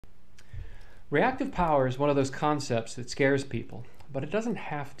Reactive power is one of those concepts that scares people, but it doesn't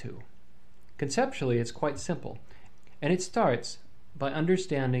have to. Conceptually, it's quite simple, and it starts by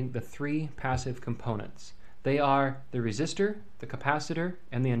understanding the three passive components. They are the resistor, the capacitor,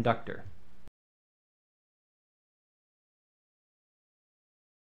 and the inductor.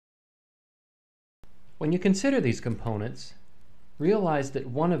 When you consider these components, realize that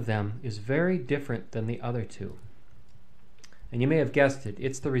one of them is very different than the other two. And you may have guessed it,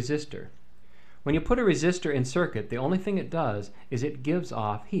 it's the resistor. When you put a resistor in circuit, the only thing it does is it gives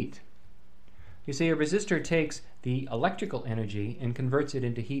off heat. You see, a resistor takes the electrical energy and converts it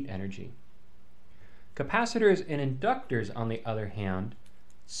into heat energy. Capacitors and inductors, on the other hand,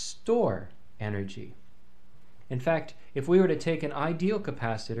 store energy. In fact, if we were to take an ideal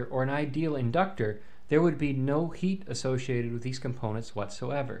capacitor or an ideal inductor, there would be no heat associated with these components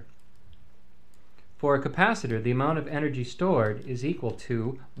whatsoever. For a capacitor, the amount of energy stored is equal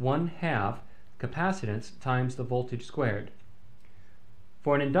to 1/2 capacitance times the voltage squared.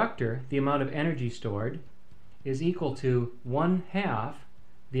 For an inductor, the amount of energy stored is equal to 1/2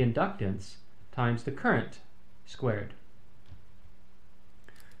 the inductance times the current squared.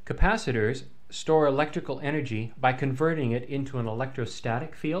 Capacitors store electrical energy by converting it into an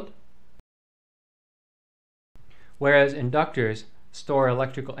electrostatic field, whereas inductors store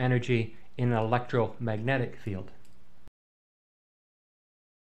electrical energy in an electromagnetic field.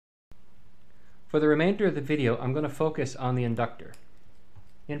 For the remainder of the video, I'm going to focus on the inductor.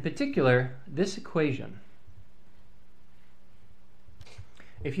 In particular, this equation.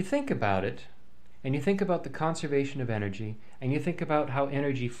 If you think about it, and you think about the conservation of energy, and you think about how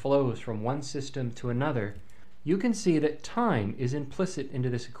energy flows from one system to another, you can see that time is implicit into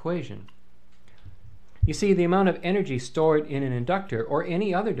this equation. You see, the amount of energy stored in an inductor or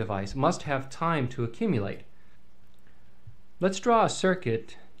any other device must have time to accumulate. Let's draw a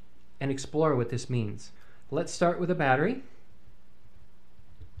circuit and explore what this means. Let's start with a battery.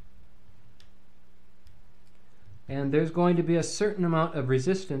 And there's going to be a certain amount of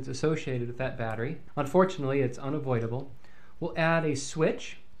resistance associated with that battery. Unfortunately, it's unavoidable. We'll add a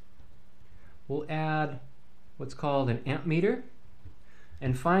switch. We'll add what's called an ammeter.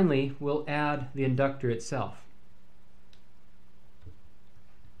 And finally, we'll add the inductor itself.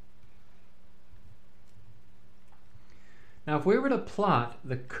 Now, if we were to plot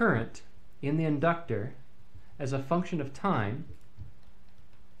the current in the inductor as a function of time,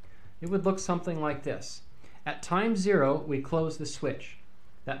 it would look something like this. At time 0, we close the switch.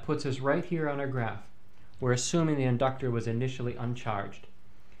 That puts us right here on our graph. We're assuming the inductor was initially uncharged.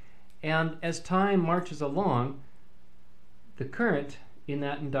 And as time marches along, the current in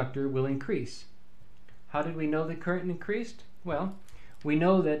that inductor will increase. How did we know the current increased? Well, we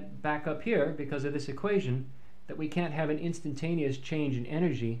know that back up here, because of this equation, that we can't have an instantaneous change in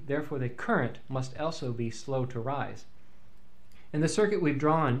energy, therefore the current must also be slow to rise. In the circuit we've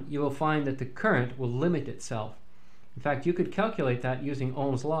drawn, you will find that the current will limit itself. In fact, you could calculate that using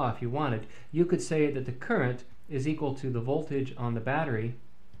Ohm's law if you wanted. You could say that the current is equal to the voltage on the battery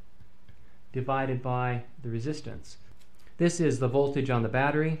divided by the resistance. This is the voltage on the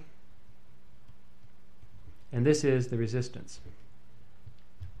battery, and this is the resistance.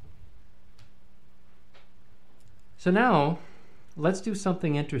 So now, let's do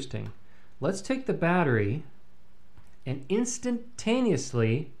something interesting. Let's take the battery and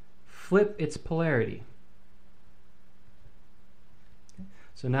instantaneously flip its polarity.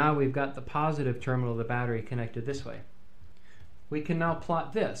 So now we've got the positive terminal of the battery connected this way. We can now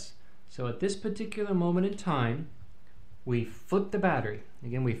plot this. So at this particular moment in time, we flip the battery.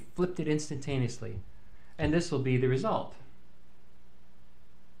 Again, we flipped it instantaneously. And this will be the result.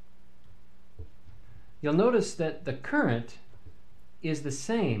 You'll notice that the current is the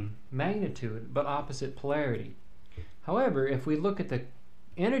same magnitude but opposite polarity. However, if we look at the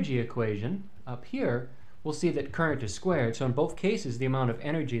energy equation up here, we'll see that current is squared. So in both cases, the amount of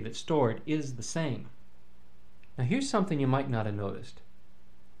energy that's stored is the same. Now here's something you might not have noticed.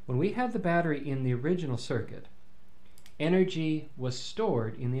 When we had the battery in the original circuit, energy was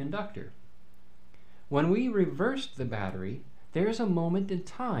stored in the inductor. When we reversed the battery, there's a moment in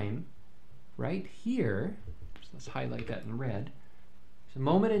time right here. So let's highlight that in red. There's a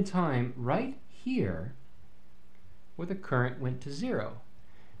moment in time right here where the current went to 0.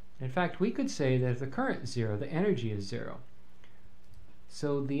 In fact, we could say that if the current is 0, the energy is 0.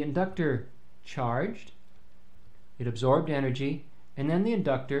 So the inductor charged, it absorbed energy, and then the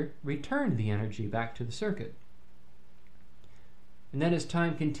inductor returned the energy back to the circuit. And then as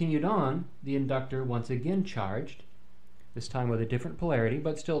time continued on, the inductor once again charged, this time with a different polarity,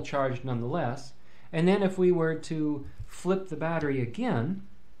 but still charged nonetheless. And then if we were to flip the battery again,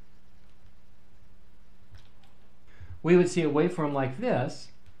 we would see a waveform like this,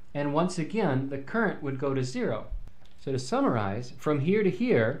 and once again the current would go to 0. So to summarize, from here to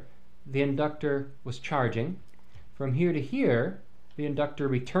here the inductor was charging. From here to here the inductor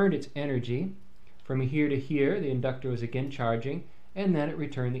returned its energy. From here to here the inductor was again charging, and then it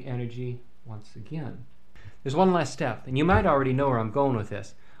returned the energy once again. There's one last step, and you might already know where I'm going with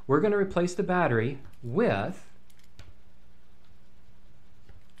this. We're going to replace the battery with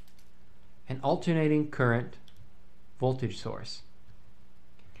an alternating current voltage source.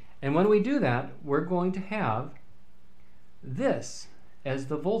 And when we do that, we're going to have this as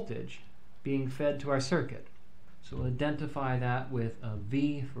the voltage being fed to our circuit. So we'll identify that with a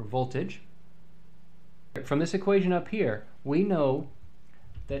V for voltage. From this equation up here, we know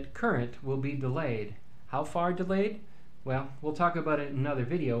that current will be delayed. How far delayed? Well, we'll talk about it in another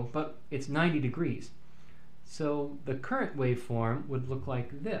video, but it's 90 degrees. So the current waveform would look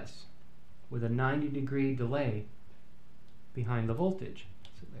like this, with a 90-degree delay behind the voltage.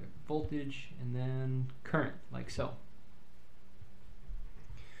 So there's voltage and then current, like so.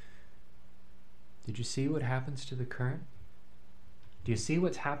 Did you see what happens to the current? Do you see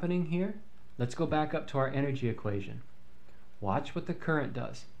what's happening here? Let's go back up to our energy equation. Watch what the current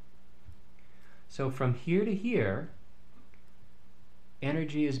does. So from here to here,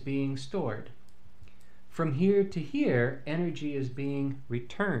 energy is being stored. From here to here, energy is being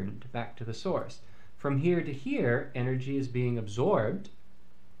returned back to the source. From here to here, energy is being absorbed,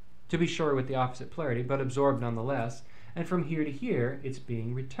 to be sure with the opposite polarity, but absorbed nonetheless. And from here to here, it's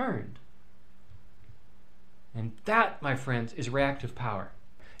being returned. And that, my friends, is reactive power.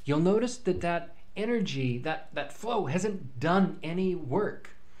 You'll notice that that energy, that flow, hasn't done any work.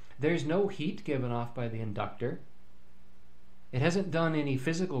 There's no heat given off by the inductor. It hasn't done any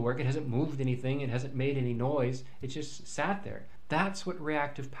physical work. It hasn't moved anything. It hasn't made any noise. It just sat there. That's what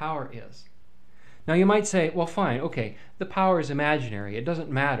reactive power is. Now you might say, well, fine, okay, the power is imaginary. It doesn't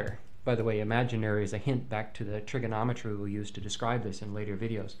matter. By the way, imaginary is a hint back to the trigonometry we'll use to describe this in later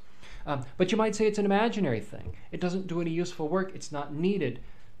videos. But you might say it's an imaginary thing. It doesn't do any useful work. It's not needed.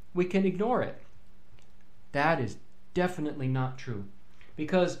 We can ignore it. That is definitely not true.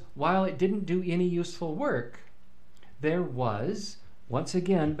 Because while it didn't do any useful work, there was, once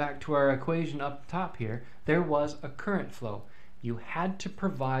again, back to our equation up top here, there was a current flow. You had to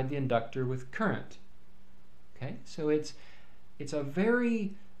provide the inductor with current. Okay, so it's a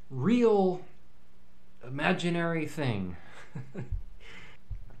very real, imaginary thing.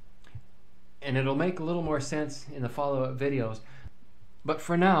 And it'll make a little more sense in the follow-up videos. But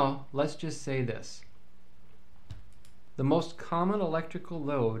for now, let's just say this. The most common electrical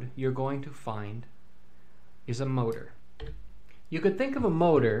load you're going to find is a motor. You could think of a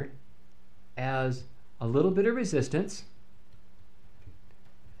motor as a little bit of resistance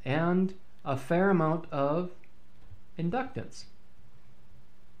and a fair amount of inductance.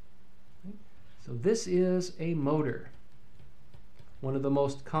 So this is a motor, one of the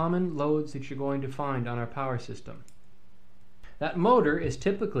most common loads that you're going to find on our power system. That motor is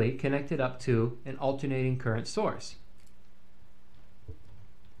typically connected up to an alternating current source.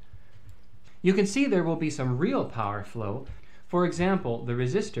 You can see there will be some real power flow. For example, the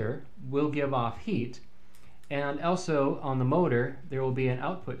resistor will give off heat, and also on the motor there will be an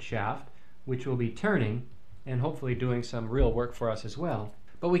output shaft which will be turning and hopefully doing some real work for us as well.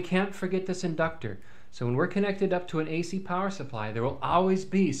 But we can't forget this inductor. So when we're connected up to an AC power supply, there will always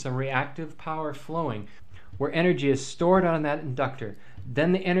be some reactive power flowing where energy is stored on that inductor.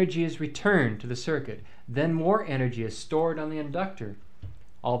 Then the energy is returned to the circuit. Then more energy is stored on the inductor,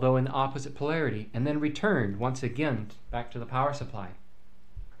 although in the opposite polarity, and then returned once again back to the power supply.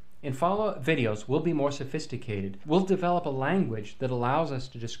 In follow-up videos, we'll be more sophisticated. We'll develop a language that allows us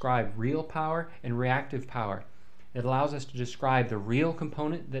to describe real power and reactive power. It allows us to describe the real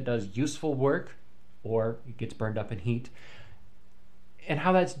component that does useful work, or it gets burned up in heat, and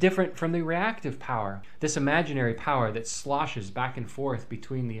how that's different from the reactive power, this imaginary power that sloshes back and forth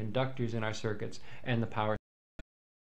between the inductors in our circuits and the power